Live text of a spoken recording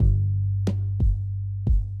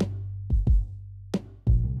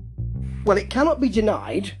Well, it cannot be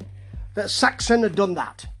denied that Saxon had done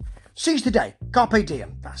that. Seize the day, Carpe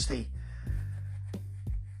Diem. That's the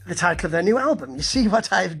title of their new album. You see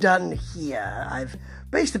what I've done here? I've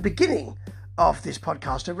based the beginning of this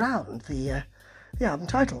podcast around the album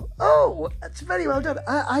title. Oh, that's very well done.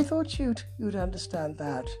 I thought you'd understand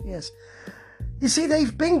that. Yes. You see,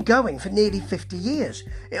 they've been going for nearly 50 years.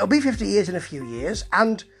 It'll be 50 years in a few years,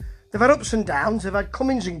 and they've had ups and downs. They've had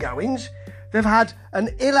comings and goings. They've had an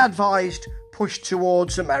ill-advised push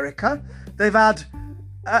towards America. They've had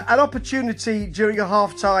an opportunity during a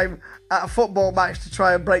half-time at a football match to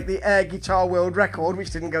try and break the air guitar world record,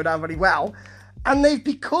 which didn't go down very well. And they've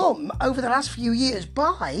become, over the last few years,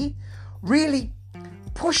 by really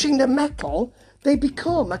pushing the metal, they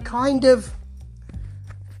become a kind of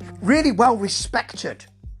really well-respected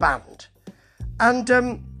band. And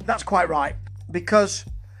that's quite right, because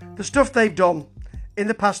the stuff they've done in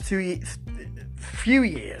the past few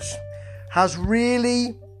years has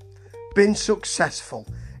really been successful.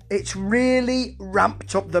 It's really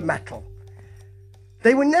ramped up the metal.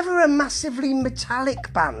 They were never a massively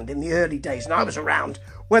metallic band in the early days, and I was around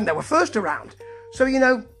when they were first around. So,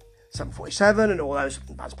 747 and all those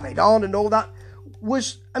bands played on and all that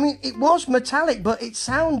it was metallic, but it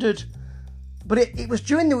sounded, it was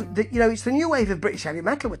during it's the new wave of British heavy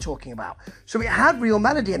metal we're talking about. So it had real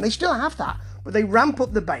melody, and they still have that, but they ramp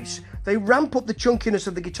up the bass, they ramp up the chunkiness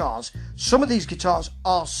of the guitars. Some of these guitars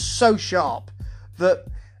are so sharp that,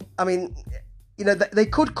 they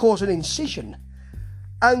could cause an incision.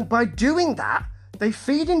 And by doing that, they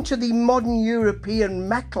feed into the modern European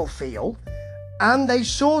metal feel, and they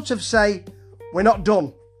sort of say, we're not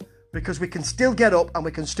done, because we can still get up and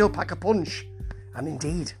we can still pack a punch. And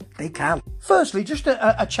indeed, they can. Firstly, just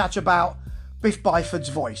a chat about Biff Byford's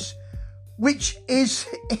voice, which is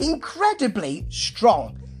incredibly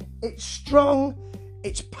strong. It's strong,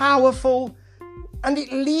 it's powerful, and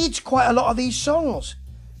it leads quite a lot of these songs,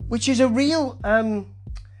 which is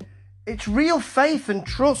it's real faith and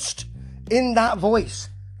trust in that voice,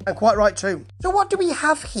 and quite right too. So what do we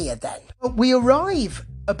have here then? Well, we arrive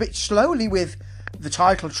a bit slowly with the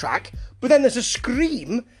title track, but then there's a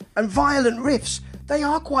scream and violent riffs. They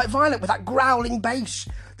are quite violent with that growling bass.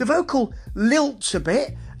 The vocal lilts a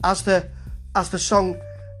bit as the song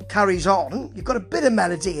carries on. You've got a bit of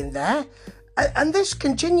melody in there. And this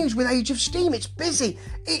continues with Age of Steam. It's busy.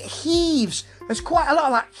 It heaves. There's quite a lot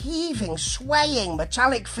of that heaving, swaying,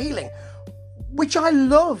 metallic feeling, which I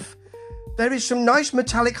love. There is some nice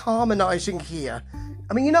metallic harmonising here.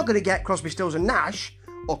 You're not going to get Crosby, Stills and Nash,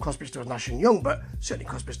 or Crosby, Stills, Nash and Young, but certainly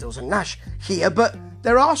Crosby, Stills and Nash here, but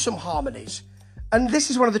there are some harmonies. And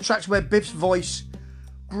this is one of the tracks where Biff's voice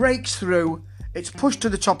breaks through, it's pushed to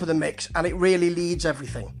the top of the mix, and it really leads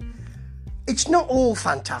everything. It's not all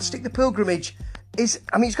fantastic. The Pilgrimage is,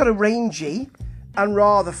 it's got a rangy and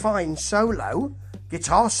rather fine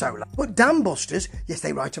guitar solo. But Dam Busters, yes,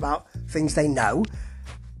 they write about things they know.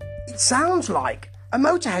 It sounds like a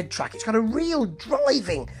Motorhead track. It's got a real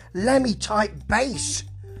driving Lemmy-type bass.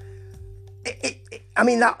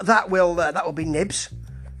 That will be Nibs,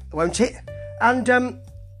 won't it? And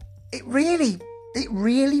it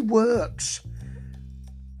really works.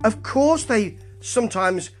 Of course, they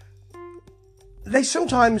sometimes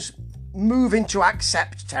move into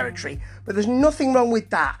accept territory, but there's nothing wrong with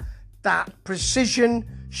that. That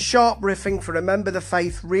precision, sharp riffing for Remember the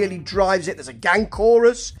Faith really drives it. There's a gang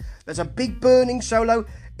chorus, there's a big burning solo.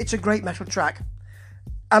 It's a great metal track.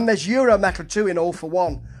 And there's Euro metal too in All for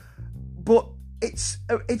One. But it's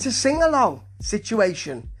a sing-along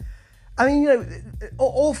situation.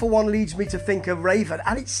 All for One leads me to think of Raven,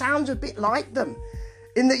 and it sounds a bit like them,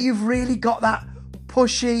 in that you've really got that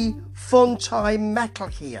pushy, fun time metal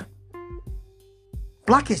here.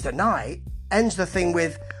 Black is the Night ends the thing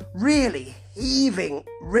with really heaving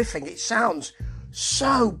riffing. It sounds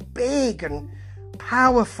so big and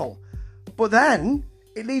powerful, but then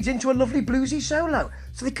it leads into a lovely bluesy solo,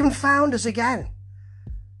 so they confound us again.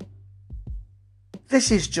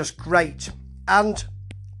 This is just great, and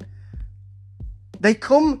they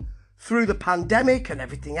come through the pandemic and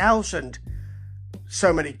everything else, and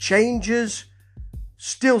so many changes,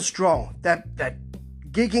 still strong. They're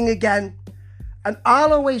gigging again, and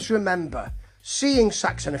I'll always remember seeing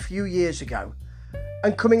Saxon a few years ago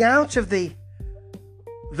and coming out of the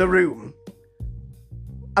room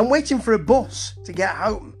and waiting for a bus to get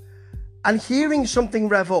home and hearing something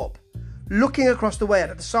rev up, looking across the way,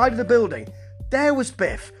 and at the side of the building there was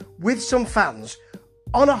Biff with some fans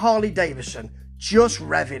on a Harley Davidson just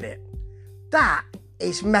revving it. That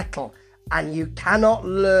is metal, and you cannot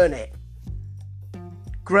learn it.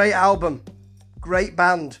 Great album, great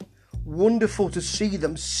band, wonderful to see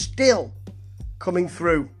them still coming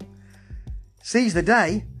through. Seize the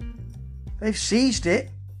day. They've seized it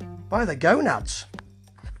by the gonads.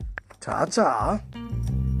 Ta-ta.